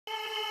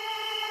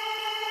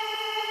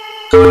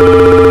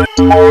Good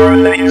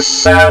morning,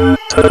 Santa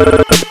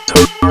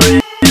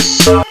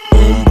Teresa.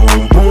 Boom,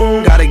 boom,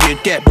 boom, gotta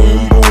get that.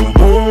 Boom, boom,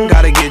 boom,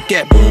 gotta get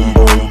that. Boom,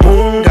 boom,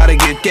 boom, gotta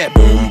get that.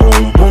 Boom,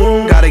 boom,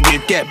 boom, gotta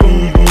get that.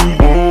 Boom, boom,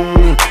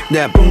 boom,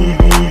 that boom,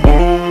 boom,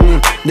 boom,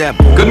 that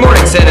boom. Good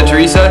morning, Santa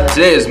Teresa.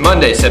 Today is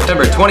Monday,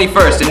 September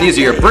 21st, and these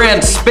are your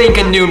brand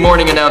spanking new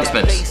morning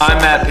announcements. I'm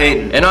Matt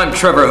Payton. And I'm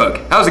Trevor Hook.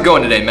 How's it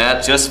going today,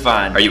 Matt? Just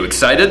fine. Are you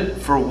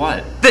excited? For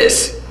what?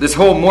 This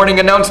whole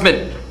morning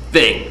announcement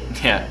thing.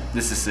 Yeah,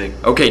 this is sick.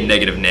 Okay,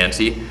 negative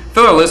Nancy.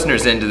 Fill our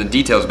listeners into the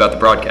details about the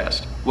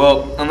broadcast.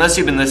 Well, unless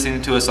you've been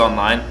listening to us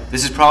online,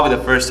 this is probably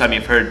the first time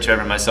you've heard Trevor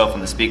and myself on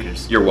the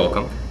speakers. You're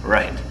welcome.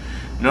 Right.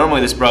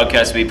 Normally this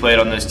broadcast will be played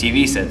on those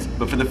TV sets,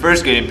 but for the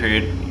first grading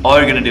period, all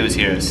you're gonna do is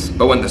hear us.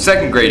 But when the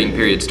second grading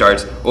period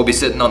starts, we'll be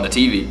sitting on the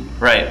TV.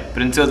 Right,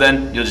 but until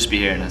then, you'll just be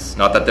hearing us.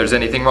 Not that there's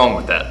anything wrong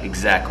with that.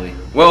 Exactly.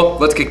 Well,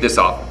 let's kick this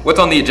off. What's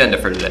on the agenda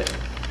for today?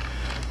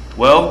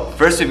 Well,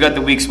 first we've got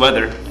the week's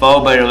weather,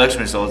 followed by your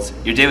election results,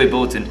 your daily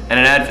bulletin, and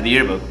an ad for the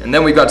yearbook. And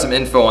then we've got some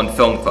info on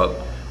Film Club.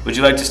 Would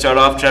you like to start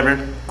off,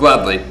 Trevor?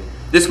 Gladly.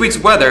 This week's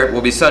weather will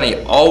be sunny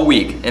all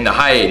week in the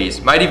high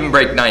 80s, might even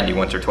break 90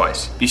 once or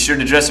twice. Be sure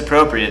to dress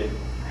appropriate.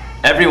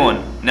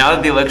 Everyone, now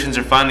that the elections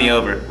are finally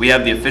over, we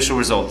have the official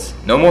results.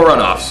 No more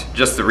runoffs,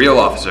 just the real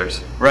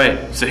officers.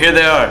 Right, so here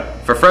they are.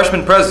 For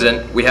freshman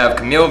president, we have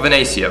Camille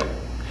Venecio.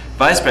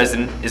 Vice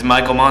president is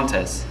Michael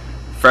Montes.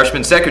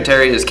 Freshman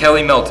secretary is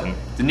Kelly Melton.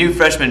 The new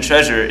freshman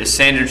treasurer is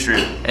Sandra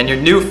True. And your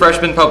new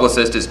freshman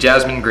publicist is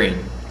Jasmine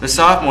Green. The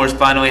sophomores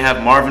finally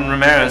have Marvin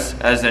Ramirez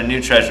as their new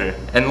treasurer.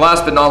 And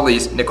last but not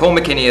least, Nicole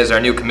McKinney is our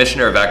new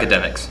commissioner of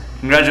academics.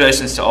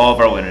 Congratulations to all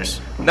of our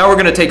winners. Now we're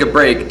going to take a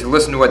break to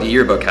listen to what the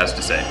yearbook has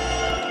to say.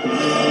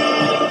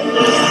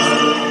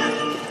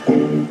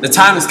 The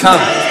time has come.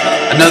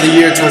 Another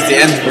year towards the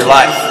end of your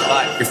life.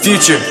 Your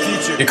future,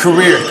 your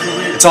career,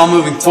 it's all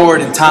moving forward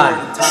in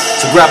time.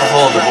 So grab a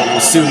hold of what will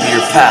soon be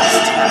your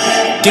past.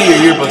 Get your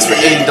yearbooks for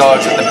 $80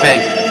 at the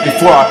bank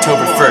before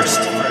October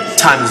 1st.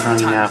 Time is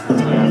running out.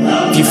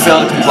 If you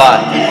fail to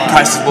comply,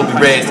 prices will be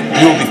raised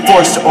and you will be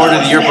forced to order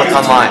the yearbook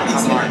online.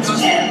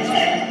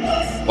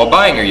 While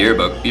buying your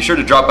yearbook, be sure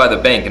to drop by the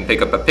bank and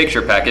pick up a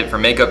picture packet for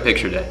Makeup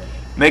Picture Day.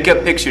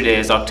 Makeup Picture Day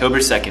is October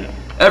 2nd.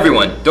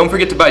 Everyone, don't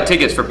forget to buy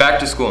tickets for Back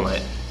to School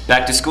Night.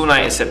 Back to School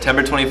Night is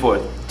September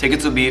 24th.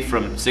 Tickets will be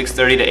from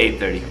 6:30 to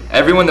 8:30.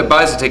 Everyone that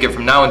buys a ticket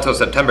from now until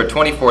September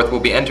 24th will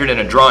be entered in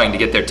a drawing to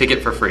get their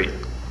ticket for free.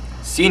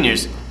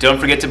 Seniors, don't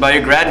forget to buy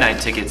your Grad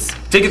Night tickets.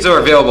 Tickets are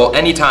available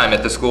anytime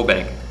at the school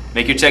bank.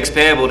 Make your checks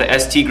payable to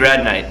ST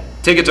Grad Night.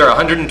 Tickets are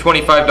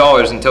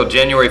 $125 until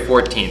January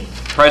 14th.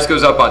 Price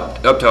goes up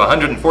to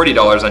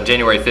 $140 on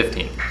January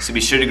 15th. So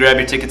be sure to grab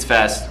your tickets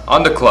fast.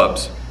 On to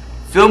clubs.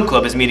 Film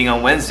Club is meeting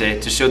on Wednesday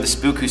to show The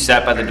Spook Who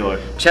Sat by the Door.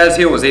 Chaz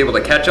Hill was able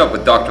to catch up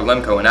with Dr.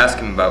 Lemko and ask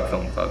him about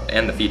Film Club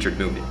and the featured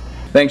movie.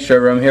 Thanks,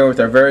 Trevor. I'm here with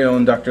our very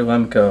own Dr.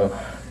 Lemko.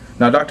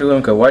 Now, Dr.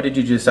 Lemko, why did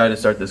you decide to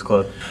start this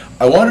club?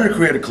 I wanted to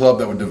create a club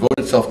that would devote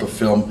itself to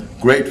film,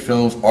 great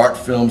films, art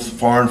films,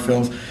 foreign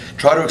films,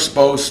 try to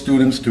expose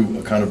students to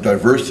a kind of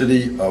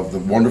diversity of the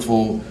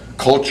wonderful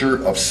culture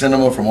of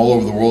cinema from all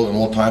over the world in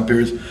all time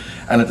periods.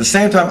 And at the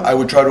same time, I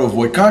would try to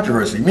avoid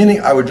controversy, meaning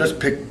I would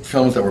just pick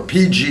films that were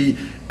PG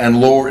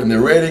and lower in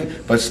their rating,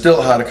 but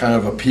still had a kind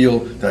of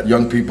appeal that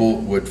young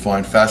people would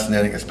find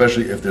fascinating,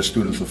 especially if they're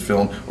students of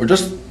film or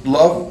just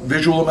love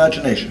visual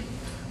imagination.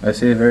 I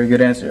see, a very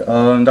good answer.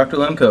 Dr.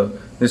 Lemko,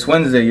 this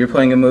Wednesday you're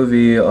playing a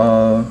movie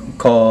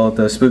called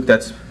The Spook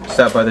That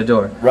Sat by the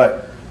Door. Right.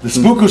 The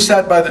Spook Who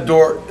Sat by the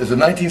Door is a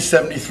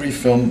 1973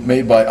 film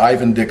made by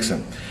Ivan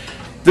Dixon.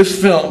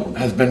 This film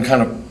has been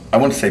kind of, I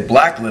wouldn't say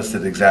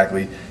blacklisted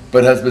exactly,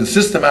 but has been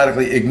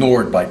systematically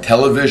ignored by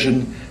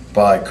television,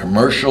 by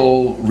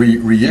commercial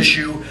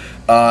reissue.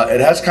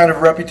 It has kind of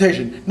a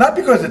reputation, not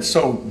because it's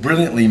so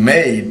brilliantly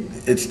made,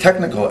 its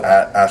technical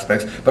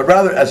aspects, but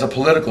rather as a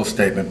political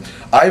statement.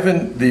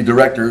 Ivan, the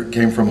director,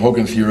 came from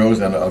Hogan's Heroes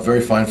and a very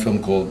fine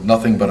film called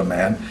Nothing But a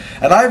Man.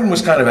 And Ivan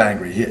was kind of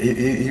angry.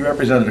 He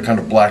represented a kind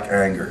of black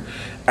anger.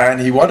 And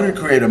he wanted to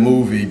create a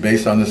movie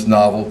based on this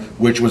novel,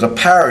 which was a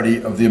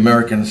parody of the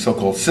American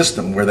so-called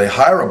system, where they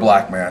hire a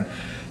black man,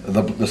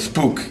 the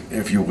spook,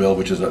 if you will,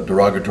 which is a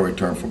derogatory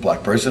term for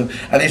black person,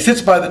 and he sits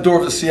by the door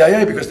of the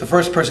CIA because the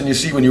first person you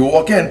see when you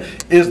walk in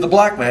is the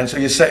black man, so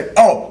you say,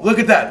 oh, look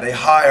at that, they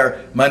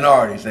hire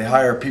minorities, they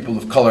hire people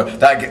of color.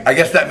 I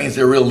guess that means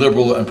they're real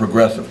liberal and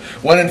progressive,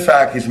 when in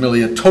fact he's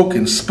merely a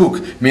token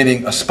spook,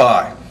 meaning a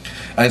spy.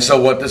 And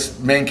so what this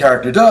main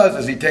character does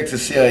is he takes a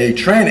CIA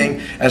training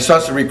and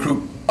starts to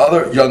recruit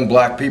other young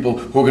black people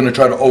who are going to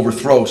try to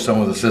overthrow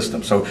some of the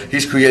system. So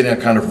he's creating a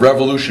kind of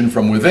revolution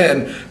from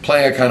within,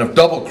 playing a kind of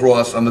double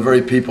cross on the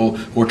very people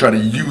who are trying to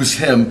use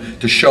him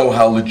to show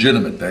how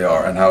legitimate they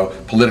are and how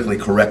politically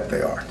correct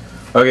they are.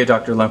 Okay,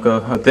 Dr.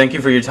 Lemko, thank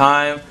you for your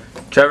time.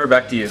 Trevor,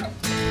 back to you.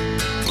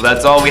 Well,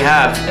 that's all we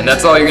have. And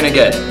that's all you're going to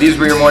get. These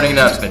were your morning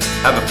announcements.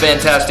 Have a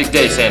fantastic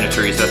day, Santa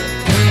Teresa.